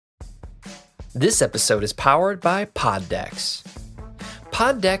This episode is powered by Pod Decks.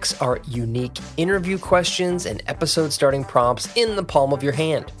 Pod Decks are unique interview questions and episode starting prompts in the palm of your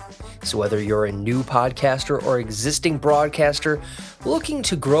hand. So whether you're a new podcaster or existing broadcaster looking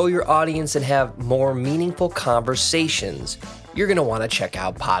to grow your audience and have more meaningful conversations, you're going to want to check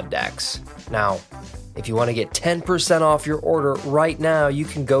out Pod Decks. Now, if you want to get 10% off your order right now, you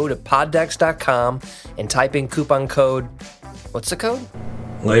can go to poddecks.com and type in coupon code. What's the code?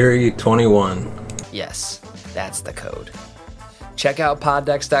 Larry21. Yes, that's the code. Check out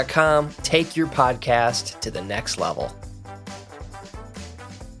poddecks.com. Take your podcast to the next level.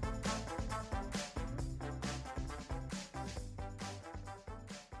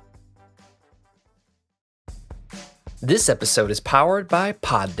 This episode is powered by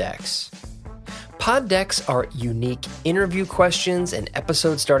Pod Decks. Pod Decks are unique interview questions and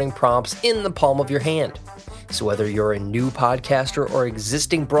episode starting prompts in the palm of your hand. So whether you're a new podcaster or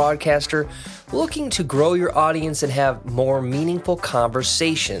existing broadcaster looking to grow your audience and have more meaningful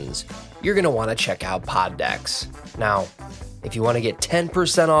conversations, you're going to want to check out Pod Decks. Now, if you want to get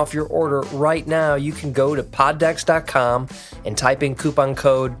 10% off your order right now, you can go to poddecks.com and type in coupon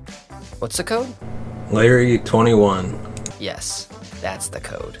code. What's the code? Larry21. Yes, that's the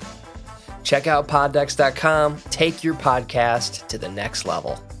code. Check out poddecks.com. Take your podcast to the next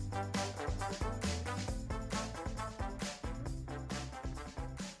level.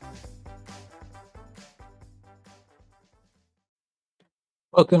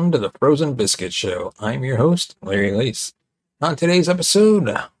 Welcome to the Frozen Biscuit Show. I'm your host, Larry Lace. On today's episode,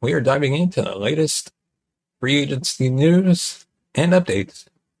 we are diving into the latest free agency news and updates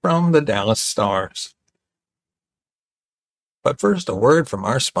from the Dallas Stars. But first, a word from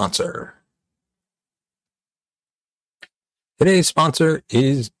our sponsor. Today's sponsor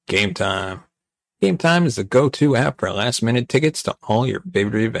is Game Time. Game Time is the go-to app for last-minute tickets to all your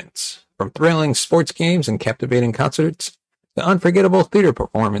favorite events. From thrilling sports games and captivating concerts to unforgettable theater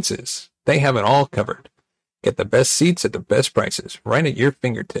performances, they have it all covered. Get the best seats at the best prices, right at your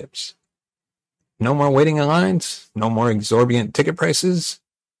fingertips. No more waiting in lines, no more exorbitant ticket prices.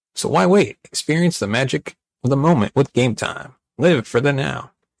 So why wait? Experience the magic of the moment with Game Time. Live for the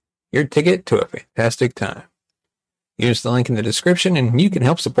now. Your ticket to a fantastic time. Use the link in the description and you can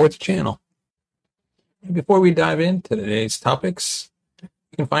help support the channel. And before we dive into today's topics, you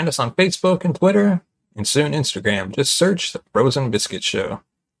can find us on Facebook and Twitter, and soon Instagram. Just search the Frozen Biscuit Show.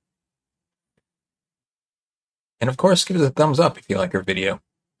 And of course, give us a thumbs up if you like our video.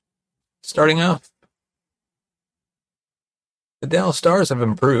 Starting off, the Dallas Stars have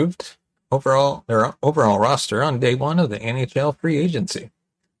improved their overall roster on day one of the NHL free agency.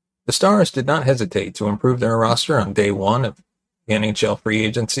 The Stars did not hesitate to improve their roster on day one of the NHL free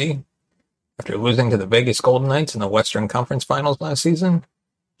agency. After losing to the Vegas Golden Knights in the Western Conference Finals last season,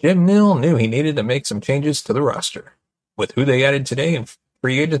 Jim Nill knew he needed to make some changes to the roster. With who they added today in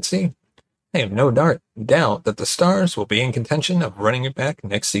free agency, I have no doubt that the Stars will be in contention of running it back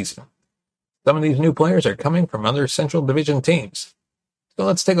next season. Some of these new players are coming from other Central Division teams. So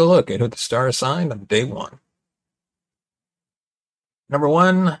let's take a look at who the Stars signed on day one. Number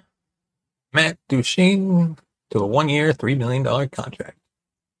 1, Matt Duchene to a 1-year, $3 million contract.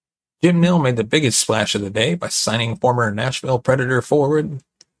 Jim Nill made the biggest splash of the day by signing former Nashville Predator forward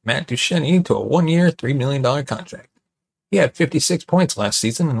Matt Duchene to a 1-year, $3 million contract. He had 56 points last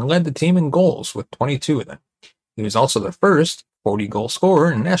season and led the team in goals with 22 of them. He was also the first 40-goal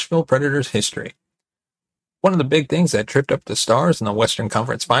scorer in Nashville Predators history. One of the big things that tripped up the Stars in the Western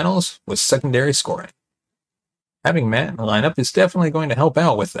Conference Finals was secondary scoring. Having Matt in the lineup is definitely going to help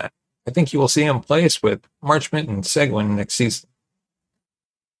out with that. I think you will see him place with Marchment and Seguin next season.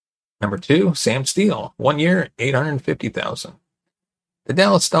 Number 2, Sam Steele, 1 year, $850,000. The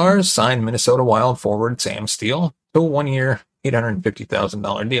Dallas Stars signed Minnesota Wild forward Sam Steele to a 1-year,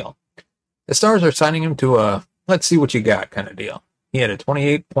 $850,000 deal. The Stars are signing him to a let's see what you got kind of deal. He had a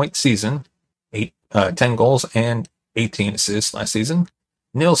 28-point season, 10 goals and 18 assists last season.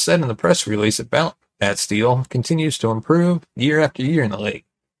 Nill said in the press release about that Steele continues to improve year after year in the league.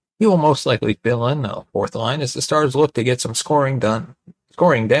 He will most likely fill in the fourth line as the Stars look to get some scoring down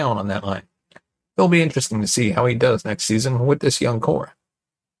on that line. It'll be interesting to see how he does next season with this young core.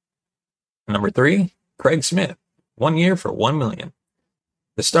 Number 3, Craig Smith, 1 year for $1 million.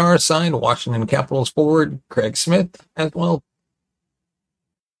 The Stars signed Washington Capitals forward Craig Smith as well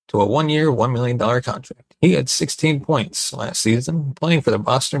to a 1-year, $1 million contract. He had 16 points last season, playing for the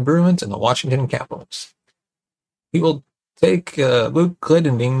Boston Bruins and the Washington Capitals. He will take Luke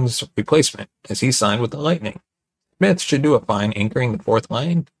Glendening's replacement as he signed with the Lightning. Smith should do a fine anchoring the fourth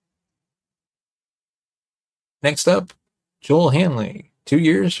line. Next up, Joel Hanley, 2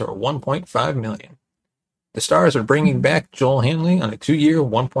 years or $1.5 million. The Stars are bringing back Joel Hanley on a 2-year,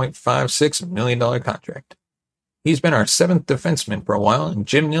 $1.56 million contract. He's been our 7th defenseman for a while, and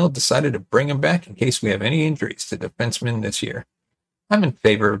Jim Nill decided to bring him back in case we have any injuries to defensemen this year. I'm in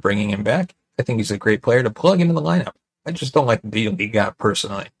favor of bringing him back. I think he's a great player to plug into the lineup. I just don't like the deal he got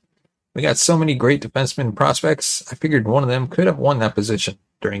personally. We got so many great defenseman prospects, I figured one of them could have won that position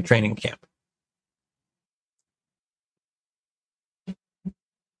during training camp.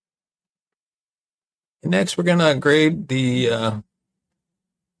 And next, we're going to grade the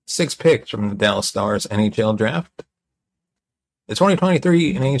 6 picks from the Dallas Stars NHL draft. The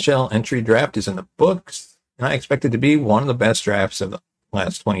 2023 NHL entry draft is in the books, and I expect it to be one of the best drafts of the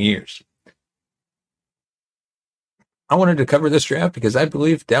last 20 years. I wanted to cover this draft because I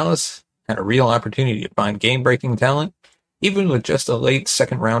believe Dallas had a real opportunity to find game-breaking talent, even with just a late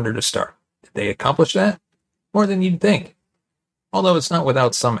second-rounder to start. Did they accomplish that? More than you'd think. Although it's not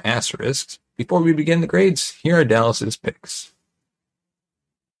without some asterisks, before we begin the grades, here are Dallas's picks.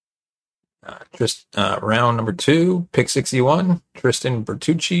 Round number 2, pick 61, Tristan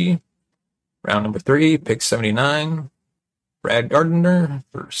Bertucci. Round number 3, pick 79, Brad Gardner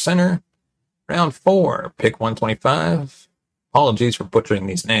for center. Round 4, pick 125. Apologies for butchering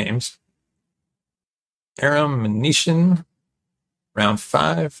these names. Aram Manishin. Round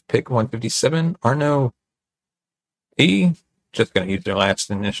 5, pick 157, Arno E. Just going to use their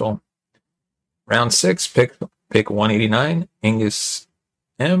last initial. Round 6, pick 189, Angus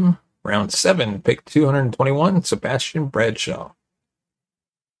M. Round 7, pick 221, Sebastian Bradshaw.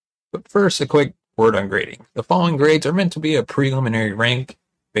 But first, a quick word on grading. The following grades are meant to be a preliminary rank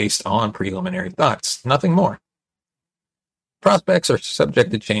based on preliminary thoughts, nothing more. Prospects are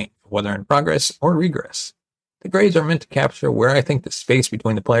subject to change, whether in progress or regress. The grades are meant to capture where I think the space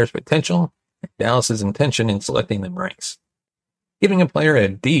between the player's potential and Dallas's intention in selecting them ranks. Giving a player a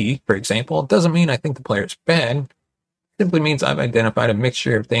D, for example, doesn't mean I think the player is bad. It simply means I've identified a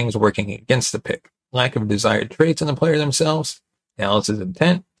mixture of things working against the pick. Lack of desired traits in the player themselves, Dallas's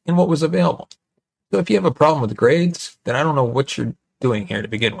intent, and what was available. So if you have a problem with the grades, then I don't know what you're doing here to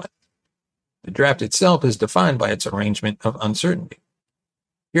begin with. The draft itself is defined by its arrangement of uncertainty.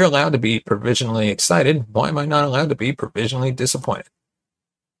 You're allowed to be provisionally excited. Why am I not allowed to be provisionally disappointed?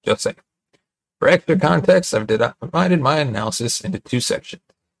 Just saying. For extra context, I've divided my analysis into 2 sections.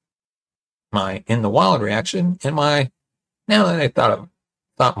 My in the wild reaction and my now that I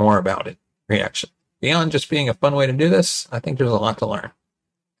thought more about it reaction. Beyond just being a fun way to do this, I think there's a lot to learn.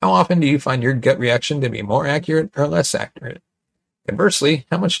 How often do you find your gut reaction to be more accurate or less accurate? Conversely,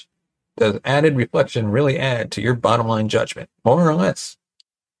 how much does added reflection really add to your bottom line judgment, more or less?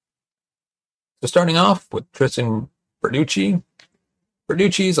 So starting off with Tristan Bertucci.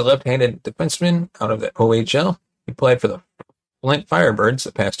 Bertucci is a left-handed defenseman out of the OHL. He played for the Flint Firebirds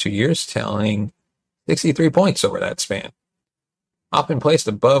the past 2 years, tallying 63 points over that span. Often placed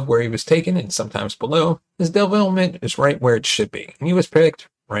above where he was taken and sometimes below, his development is right where it should be, and he was picked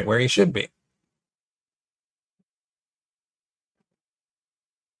right where he should be.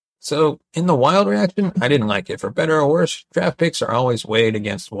 So, in the wild reaction, I didn't like it. For better or worse, draft picks are always weighed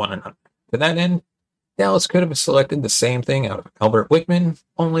against one another. To that end, Dallas could have selected the same thing out of Albert Wickman,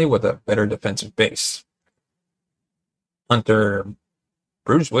 only with a better defensive base. Hunter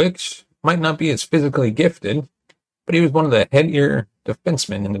Brunswick might not be as physically gifted, but he was one of the headier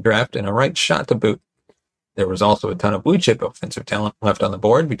defensemen in the draft and a right shot to boot. There was also a ton of blue-chip offensive talent left on the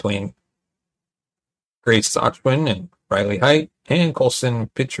board between Grace Sochwin and Riley Height and Colson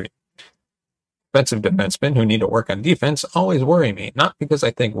Petrie. Offensive defensemen who need to work on defense always worry me, not because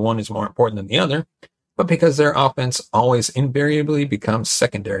I think one is more important than the other, but because their offense always invariably becomes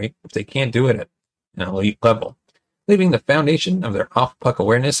secondary if they can't do it at an elite level, leaving the foundation of their off-puck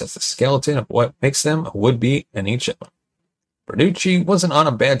awareness as the skeleton of what makes them a would-be NHL. Bertucci wasn't on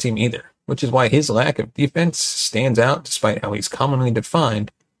a bad team either, which is why his lack of defense stands out despite how he's commonly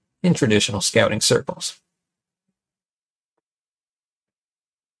defined in traditional scouting circles.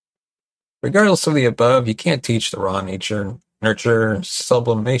 Regardless of the above, you can't teach the raw nurture,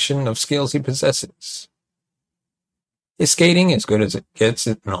 sublimation of skills he possesses. His skating is good as it gets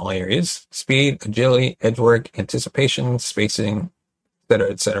in all areas. Speed, agility, edge work, anticipation, spacing,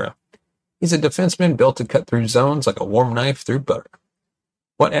 etc., etc. He's a defenseman built to cut through zones like a warm knife through butter.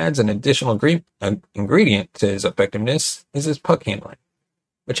 What adds an additional ingredient to his effectiveness is his puck handling,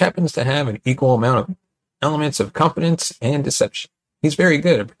 which happens to have an equal amount of elements of confidence and deception. He's very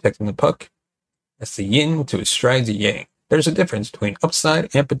good at protecting the puck. That's the yin to his strides a yang. There's a difference between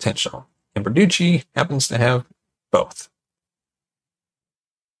upside and potential, and Bertucci happens to have both.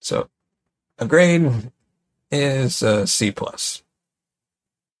 So, a grade is C+.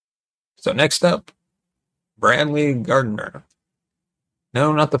 So next up, Bradley Gardner.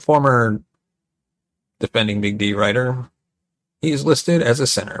 No, not the former defending Big D writer. He is listed as a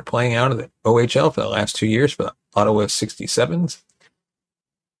center, playing out of the OHL for the last 2 years for the Ottawa 67s.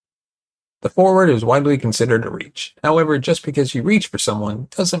 The forward is widely considered a reach. However, just because you reach for someone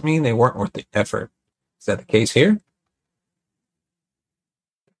doesn't mean they weren't worth the effort. Is that the case here?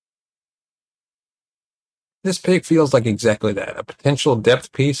 This pick feels like exactly that, a potential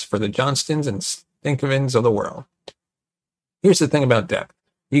depth piece for the Johnstons and Stinkovins of the world. Here's the thing about depth.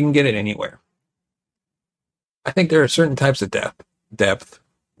 You can get it anywhere. I think there are certain types of depth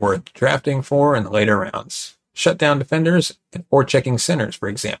worth drafting for in the later rounds. Shutdown defenders and forechecking centers, for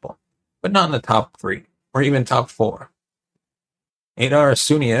example, but not in the top 3 or even top 4. Adar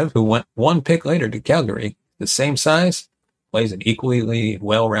Suniev, who went 1 pick later to Calgary, the same size, plays an equally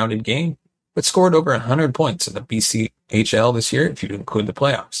well-rounded game, but scored over 100 points in the BCHL this year if you include the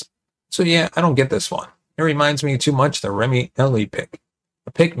playoffs. So yeah, I don't get this one. It reminds me too much of the Remy Ellie pick,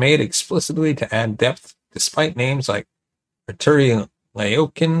 a pick made explicitly to add depth despite names like Arturi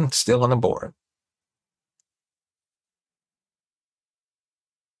Laokin still on the board.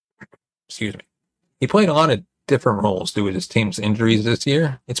 Excuse me. He played a lot of different roles due to his team's injuries this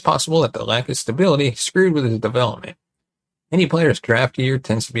year. It's possible that the lack of stability screwed with his development. Any player's draft year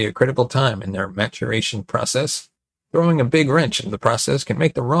tends to be a critical time in their maturation process. Throwing a big wrench into the process can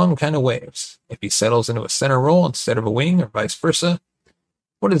make the wrong kind of waves. If he settles into a center role instead of a wing or vice versa,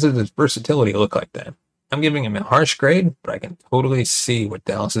 what does his versatility look like then? I'm giving him a harsh grade, but I can totally see what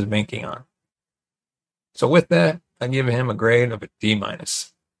Dallas is banking on. So with that, I give him a grade of a D-.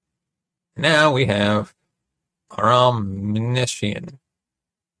 Now we have Aram Mineshian.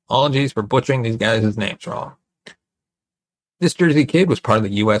 Apologies for butchering these guys' names wrong. This Jersey kid was part of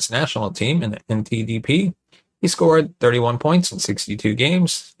the U.S. national team in the NTDP. He scored 31 points in 62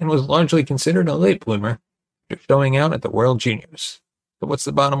 games and was largely considered a late bloomer after showing out at the World Juniors. So what's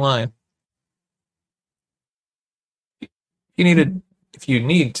the bottom line? If you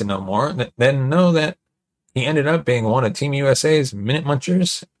need to know more, then know that he ended up being one of Team USA's minute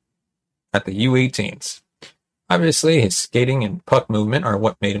munchers at the U18s. Obviously, his skating and puck movement are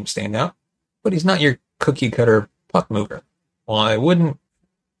what made him stand out, but he's not your cookie-cutter puck mover. While I wouldn't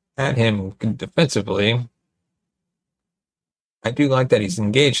add him defensively, I do like that he's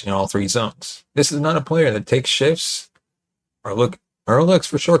engaged in all 3 zones. This is not a player that takes shifts or looks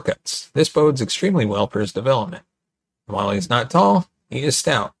for shortcuts. This bodes extremely well for his development. While he's not tall, he is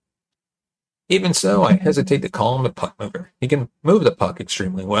stout. Even so, I hesitate to call him a puck mover. He can move the puck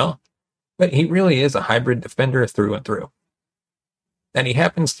extremely well, but he really is a hybrid defender through and through. That he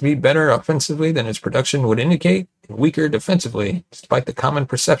happens to be better offensively than his production would indicate, and weaker defensively, despite the common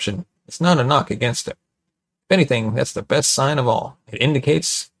perception, it's not a knock against him. If anything, that's the best sign of all. It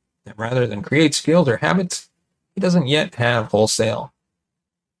indicates that rather than create skills or habits, he doesn't yet have wholesale.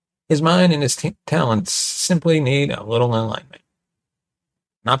 His mind and his talents simply need a little alignment.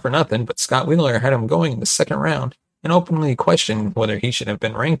 Not for nothing, but Scott Wheeler had him going in the 2nd round and openly questioned whether he should have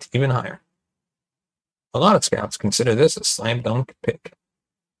been ranked even higher. A lot of scouts consider this a slam dunk pick.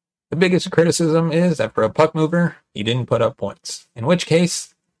 The biggest criticism is that for a puck mover, he didn't put up points. In which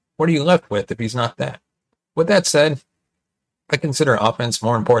case, what are you left with if he's not that? With that said, I consider offense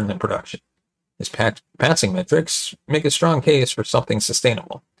more important than production. His passing metrics make a strong case for something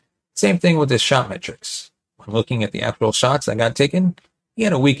sustainable. Same thing with his shot metrics. When looking at the actual shots that got taken, he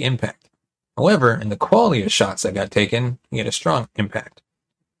had a weak impact. However, in the quality of shots that got taken, he had a strong impact.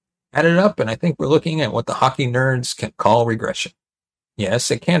 Add it up, and I think we're looking at what the hockey nerds can call regression.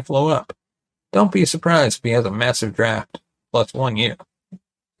 Yes, it can flow up. Don't be surprised if he has a massive draft plus 1 year.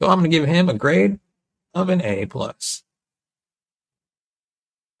 So I'm going to give him a grade of an A+.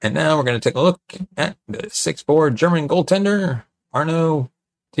 And now we're going to take a look at the 6'4" German goaltender, Arno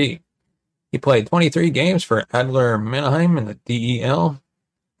T. He played 23 games for Adler Mannheim in the DEL,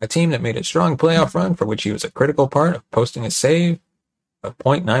 a team that made a strong playoff run for which he was a critical part of posting a save of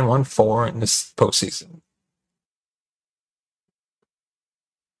 .914 in this postseason.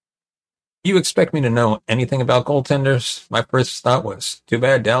 You expect me to know anything about goaltenders? My first thought was, too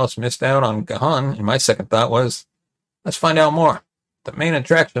bad Dallas missed out on Gahan, and my second thought was, let's find out more. The main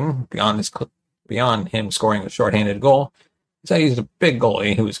attraction, beyond him scoring a shorthanded goal, is that he's a big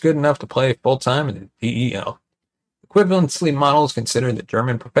goalie who is good enough to play full-time in the DEL. Equivalently, models consider the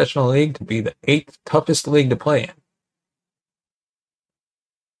German professional league to be the 8th toughest league to play in.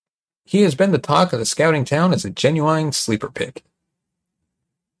 He has been the talk of the scouting town as a genuine sleeper pick.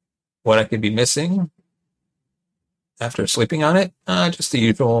 What I could be missing after sleeping on it? Just the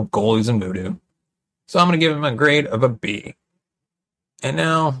usual goalies and voodoo. So I'm going to give him a grade of a B. And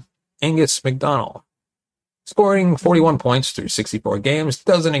now, Angus McDonald. Scoring 41 points through 64 games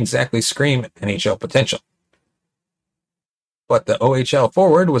doesn't exactly scream NHL potential. But the OHL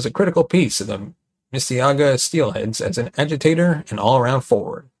forward was a critical piece of the Mississauga Steelheads as an agitator and all-around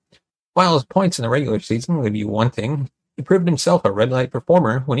forward. While his points in the regular season would be one thing, he proved himself a red-light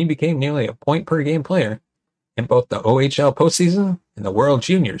performer when he became nearly a point-per-game player in both the OHL postseason and the World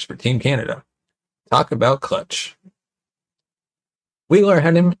Juniors for Team Canada. Talk about clutch. Wheeler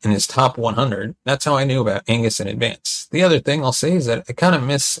had him in his top 100. That's how I knew about Angus in advance. The other thing I'll say is that I kind of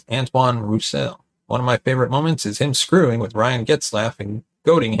miss Antoine Roussel. One of my favorite moments is him screwing with Ryan Getzlaf and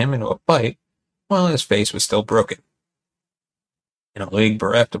goading him into a fight while his face was still broken. In a league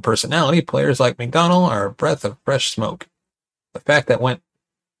bereft of personality, players like McDonald are a breath of fresh smoke. The fact that went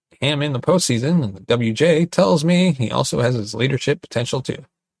ham in the postseason and the WJ tells me he also has his leadership potential too.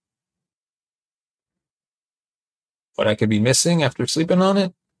 What I could be missing after sleeping on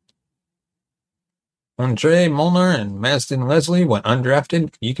it? Andre Molnar and Mazdin Leslie went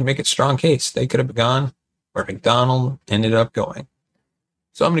undrafted. You can make a strong case they could have gone where McDonald ended up going.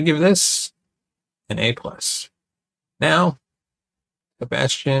 So I'm going to give this an A+. Now,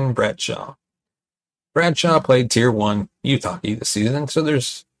 Sebastian Bradshaw. Bradshaw played Tier 1 youth hockey this season, so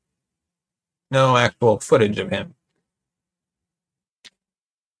there's no actual footage of him.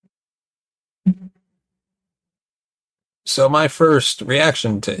 So my first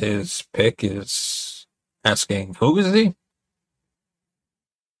reaction to his pick is asking, who is he?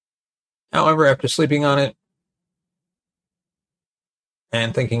 However, after sleeping on it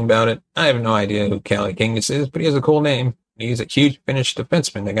and thinking about it, I have no idea who Callie Kingus is, but he has a cool name. He's a huge Finnish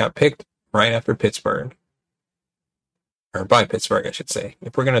defenseman that got picked right after Pittsburgh. Or by Pittsburgh, I should say.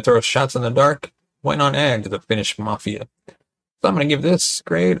 If we're going to throw shots in the dark, why not add to the Finnish mafia? So I'm going to give this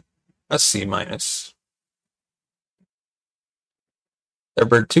grade a C-. The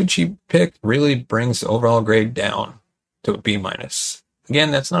Bertucci pick really brings the overall grade down to a B-.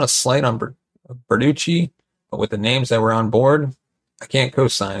 Again, that's not a slight on Bertucci, but with the names that were on board, I can't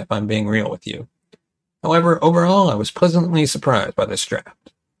co-sign if I'm being real with you. However, overall, I was pleasantly surprised by this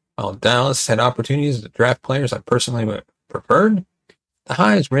draft. While Dallas had opportunities to draft players I personally preferred, the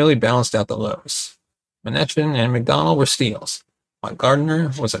highs really balanced out the lows. Menechin and McDonald were steals, while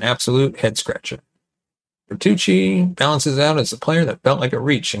Gardner was an absolute head-scratcher. Bertucci balances out as a player that felt like a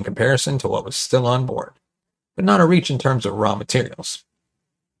reach in comparison to what was still on board, but not a reach in terms of raw materials.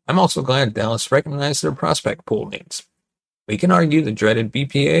 I'm also glad Dallas recognized their prospect pool needs. We can argue the dreaded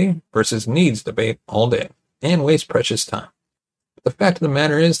BPA versus needs debate all day and waste precious time. But the fact of the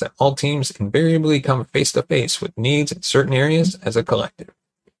matter is that all teams invariably come face to face with needs in certain areas as a collective.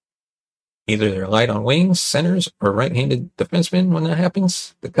 Either they're light on wings, centers, or right-handed defensemen. When that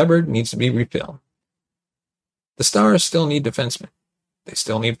happens, the cupboard needs to be refilled. The Stars still need defensemen. They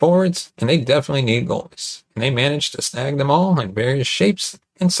still need forwards, and they definitely need goalies. And they managed to snag them all in various shapes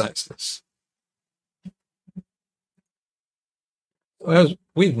and sizes. As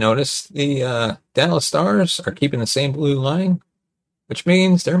we've noticed, the Dallas Stars are keeping the same blue line, which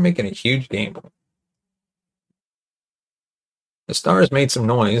means they're making a huge gamble. The Stars made some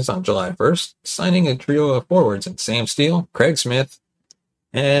noise on July 1st, signing a trio of forwards in Sam Steele, Craig Smith,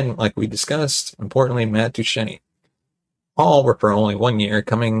 and, like we discussed, importantly, Matt Duchene. All were for only 1 year,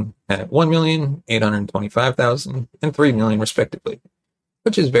 coming at $1,825,000 and $3 million respectively,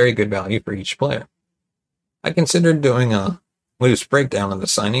 which is very good value for each player. I considered doing a loose breakdown of the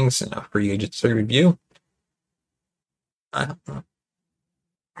signings in a free agency review. But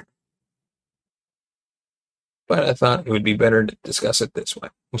I thought it would be better to discuss it this way.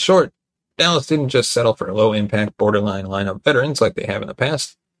 In short, Dallas didn't just settle for low-impact, borderline lineup veterans like they have in the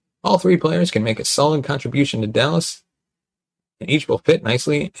past. All three players can make a solid contribution to Dallas, and each will fit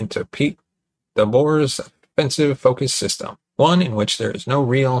nicely into Pete DeBoer's offensive-focused system, one in which there is no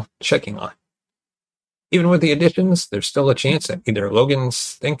real checking line. Even with the additions, there's still a chance that either Logan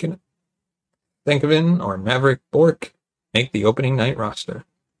Stankoven or Maverick Bork make the opening night roster.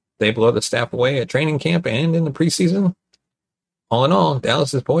 They blow the staff away at training camp and in the preseason. All in all,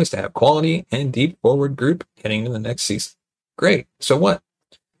 Dallas is poised to have quality and deep forward group heading into the next season. Great. So what?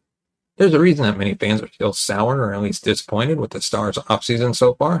 There's a reason that many fans are still sour or at least disappointed with the Stars' offseason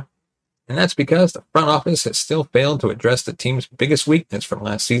so far. And that's because the front office has still failed to address the team's biggest weakness from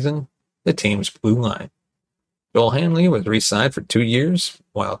last season, the team's blue line. Joel Hanley was re-signed for 2 years,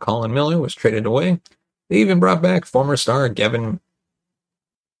 while Colin Miller was traded away. They even brought back former star Gavin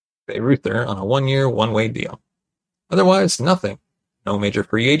Bayreuther on a 1-year, one-way deal. Otherwise, nothing. No major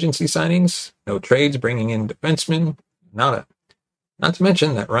free agency signings, no trades bringing in defensemen, nada. Not to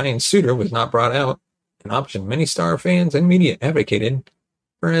mention that Ryan Suter was not brought out, an option many Star fans and media advocated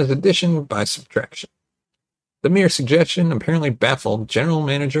or as addition by subtraction. The mere suggestion apparently baffled General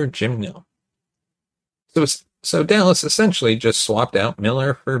Manager Jim Nill. So Dallas essentially just swapped out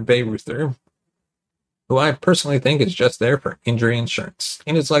Miller for Bayreuther, who I personally think is just there for injury insurance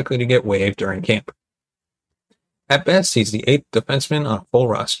and is likely to get waived during camp. At best, he's the 8th defenseman on a full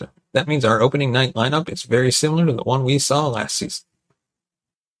roster. That means our opening night lineup is very similar to the one we saw last season.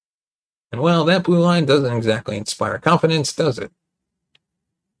 And well, that blue line doesn't exactly inspire confidence, does it?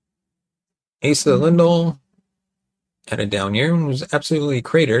 Asa Lindell had a down year and was absolutely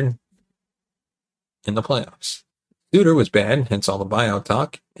cratered in the playoffs. Suter was bad, hence all the buyout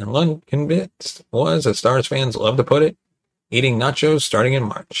talk, and Lundqvist was, as Stars fans love to put it, eating nachos starting in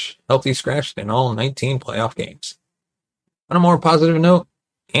March, healthy scratched in all 19 playoff games. On a more positive note,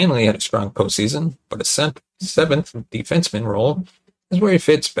 Hanley had a strong postseason, but a 7th defenseman role is where he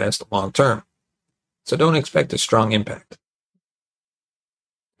fits best long term, so don't expect a strong impact.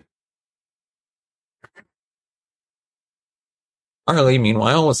 Harley,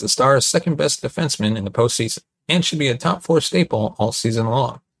 meanwhile, was the Stars' second-best defenseman in the postseason and should be a top-4 staple all season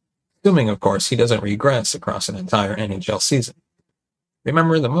long, assuming, of course, he doesn't regress across an entire NHL season.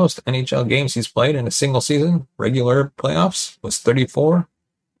 Remember, the most NHL games he's played in a single season, regular playoffs, was 34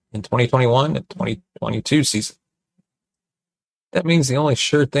 in 2021 and 2022 season. That means the only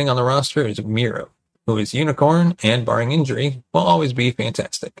sure thing on the roster is Miro, who is unicorn and, barring injury, will always be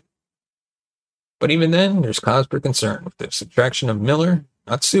fantastic. But even then, there's cause for concern with the subtraction of Miller,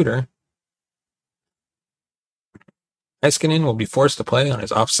 not Suter. Heiskanen will be forced to play on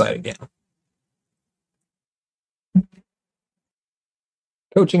his offside again.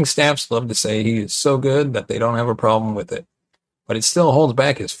 Coaching staffs love to say he is so good that they don't have a problem with it, but it still holds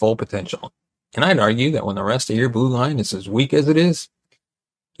back his full potential. And I'd argue that when the rest of your blue line is as weak as it is,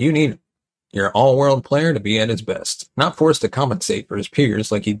 you need your all-world player to be at his best, not forced to compensate for his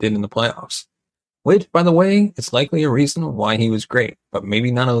peers like he did in the playoffs. Which, by the way, is likely a reason why he was great, but maybe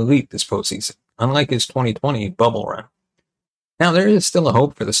not elite this postseason, unlike his 2020 bubble run. Now, there is still a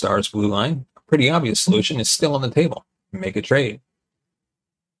hope for the Stars' blue line. A pretty obvious solution is still on the table. Make a trade.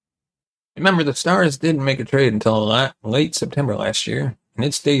 Remember, the Stars didn't make a trade until late September last year, and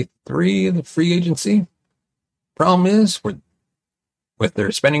it's day 3 of the free agency. Problem is, with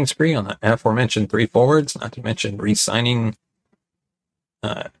their spending spree on the aforementioned 3 forwards, not to mention re-signing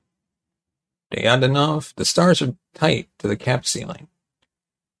Dejanov, the Stars are tight to the cap ceiling.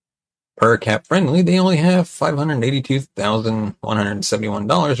 Per cap friendly, they only have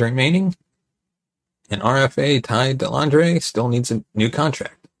 $582,171 remaining, and RFA Ty Dellandre still needs a new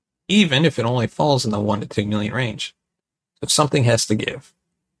contract, even if it only falls in the $1 to $2 million range. So something has to give.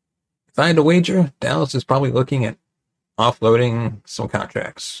 If I had to wager, Dallas is probably looking at offloading some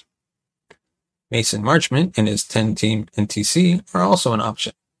contracts. Mason Marchment and his 10-team NTC are also an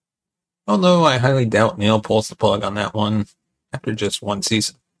option, although I highly doubt Neil pulls the plug on that one after just one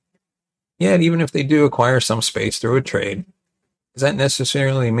season. Yet, even if they do acquire some space through a trade, does that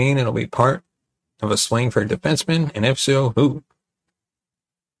necessarily mean it'll be part of a swing for a defenseman, and if so, who?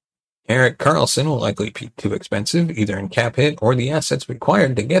 Erik Karlsson will likely be too expensive, either in cap hit or the assets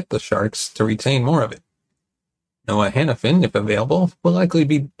required to get the Sharks to retain more of it. Noah Hannafin, if available, will likely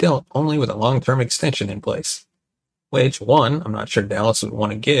be dealt only with a long-term extension in place, which, 1, I'm not sure Dallas would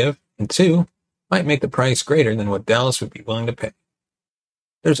want to give, and 2, might make the price greater than what Dallas would be willing to pay.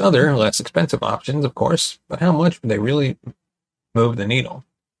 There's other, less expensive options, of course, but how much would they really move the needle?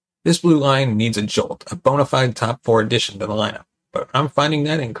 This blue line needs a jolt, a bona fide top 4 addition to the lineup, but I'm finding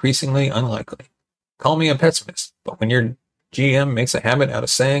that increasingly unlikely. Call me a pessimist, but when your GM makes a habit out of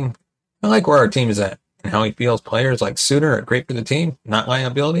saying, I like where our team is at, and how he feels players like Suter are great for the team, not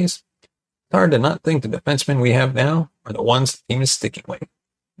liabilities, it's hard to not think the defensemen we have now are the ones the team is sticking with.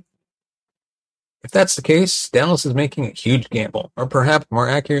 If that's the case, Dallas is making a huge gamble, or perhaps more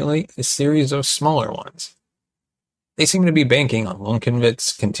accurately, a series of smaller ones. They seem to be banking on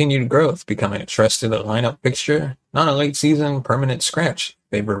Lundqvist's continued growth, becoming a trusted lineup fixture, not a late season permanent scratch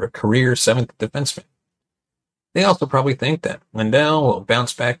in favor of a career 7th defenseman. They also probably think that Lindell will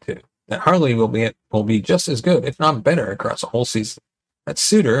bounce back too, that Harley will be just as good, if not better, across a whole season, that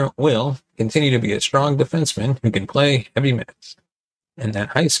Suter will continue to be a strong defenseman who can play heavy minutes, and that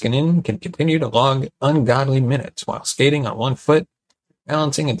Heiskanen can continue to log ungodly minutes while skating on one foot,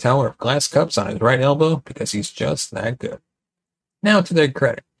 balancing a tower of glass cups on his right elbow because he's just that good. Now, to their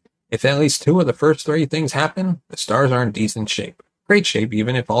credit, if at least 2 of the first 3 things happen, the Stars are in decent shape. Great shape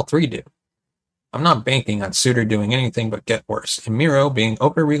even if all 3 do. I'm not banking on Suter doing anything but get worse, and Miro being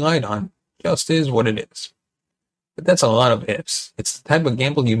over-relied on just is what it is. But that's a lot of ifs. It's the type of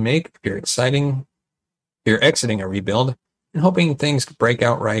gamble you make if you're exiting a rebuild and hoping things break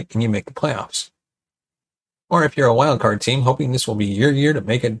out right and you make the playoffs. Or if you're a wildcard team, hoping this will be your year to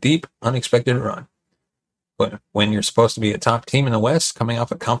make a deep, unexpected run. But when you're supposed to be a top team in the West, coming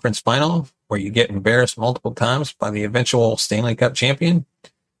off a conference final where you get embarrassed multiple times by the eventual Stanley Cup champion,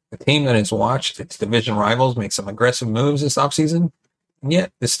 a team that has watched its division rivals make some aggressive moves this offseason, and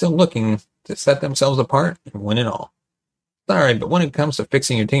yet is still looking to set themselves apart and win it all. Sorry, but when it comes to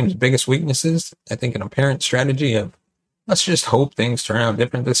fixing your team's biggest weaknesses, I think an apparent strategy of let's just hope things turn out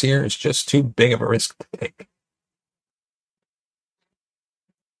different this year is just too big of a risk to take.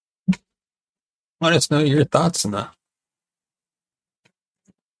 Let us know your thoughts on the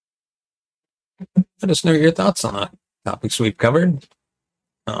topics we've covered.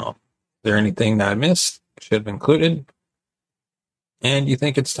 Is there anything that I missed, should have included? And you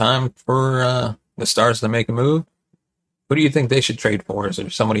think it's time for the Stars to make a move? Who do you think they should trade for? Is there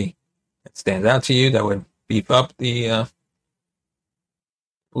somebody that stands out to you that would beef up the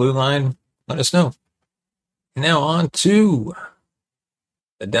blue line? Let us know. And now on to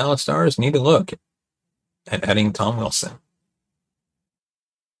the Dallas Stars need to look at adding Tom Wilson.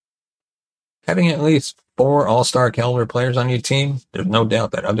 Having at least 4 all-star caliber players on your team, there's no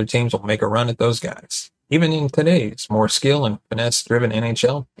doubt that other teams will make a run at those guys. Even in today's more skill and finesse-driven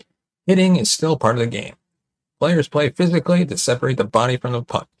NHL, hitting is still part of the game. Players play physically to separate the body from the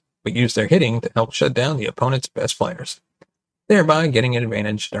puck, but use their hitting to help shut down the opponent's best players, thereby getting an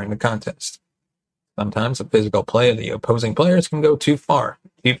advantage during the contest. Sometimes the physical play of the opposing players can go too far.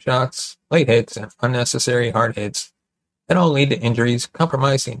 Cheap shots, late hits, and unnecessary hard hits that all lead to injuries,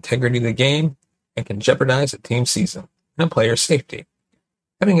 compromise the integrity of the game, and can jeopardize a team's season and a player's safety.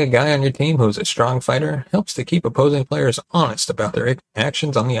 Having a guy on your team who is a strong fighter helps to keep opposing players honest about their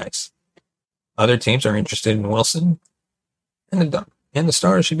actions on the ice. Other teams are interested in Wilson, and the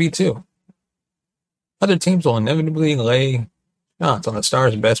Stars should be too. Other teams will inevitably lay shots on the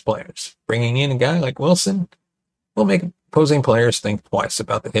Stars' best players. Bringing in a guy like Wilson will make opposing players think twice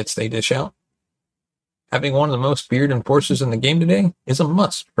about the hits they dish out. Having one of the most feared enforcers in the game today is a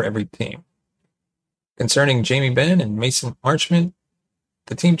must for every team. Concerning Jamie Benn and Mason Marchment,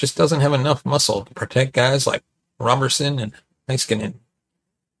 the team just doesn't have enough muscle to protect guys like Robertson and Heiskanen.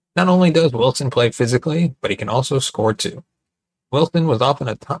 Not only does Wilson play physically, but he can also score too. Wilson was often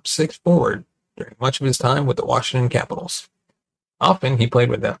a top 6 forward during much of his time with the Washington Capitals. Often he played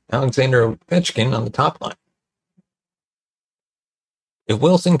with Alexander Ovechkin on the top line. If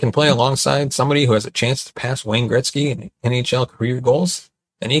Wilson can play alongside somebody who has a chance to pass Wayne Gretzky in NHL career goals,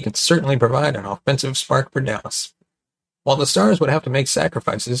 then he can certainly provide an offensive spark for Dallas. While the Stars would have to make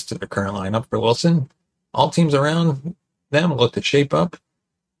sacrifices to their current lineup for Wilson, all teams around them look to shape up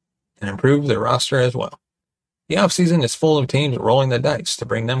and improve their roster as well. The offseason is full of teams rolling the dice to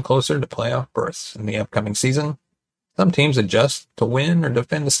bring them closer to playoff berths in the upcoming season. Some teams adjust to win or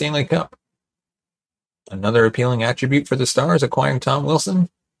defend the Stanley Cup. Another appealing attribute for the Stars acquiring Tom Wilson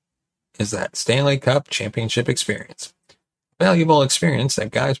is that Stanley Cup championship experience. Valuable experience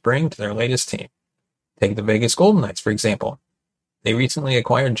that guys bring to their latest team. Take the Vegas Golden Knights, for example. They recently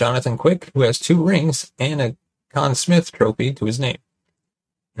acquired Jonathan Quick, who has 2 rings and a Conn Smythe trophy to his name.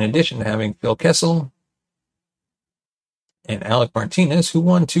 In addition to having Phil Kessel and Alec Martinez, who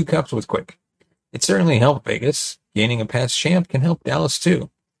won 2 cups with Quick. It certainly helped Vegas. Gaining a past champ can help Dallas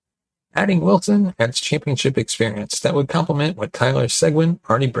too. Adding Wilson adds championship experience that would complement what Tyler Seguin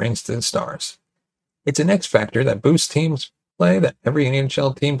already brings to the Stars. It's an X factor that boosts teams' play that every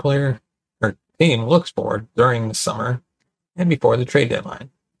NHL team looks for during the summer and before the trade deadline.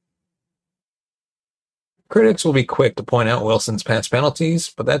 Critics will be quick to point out Wilson's past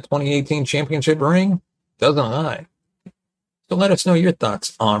penalties, but that 2018 championship ring doesn't lie. So let us know your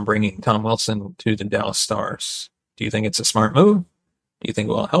thoughts on bringing Tom Wilson to the Dallas Stars. Do you think it's a smart move? Do you think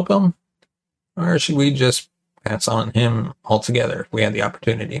it will help him? Or should we just pass on him altogether if we had the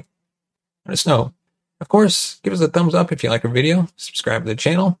opportunity? Let us know. Of course, give us a thumbs up if you like our video, subscribe to the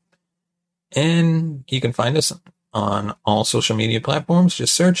channel, and you can find us on all social media platforms.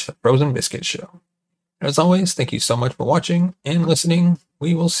 Just search The Frozen Biscuit Show. As always, thank you so much for watching and listening.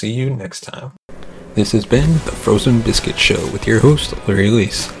 We will see you next time. This has been The Frozen Biscuit Show with your host, Larry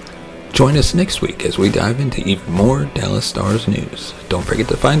Leese. Join us next week as we dive into even more Dallas Stars news. Don't forget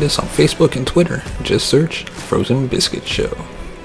to find us on Facebook and Twitter. Just search Frozen Biscuit Show.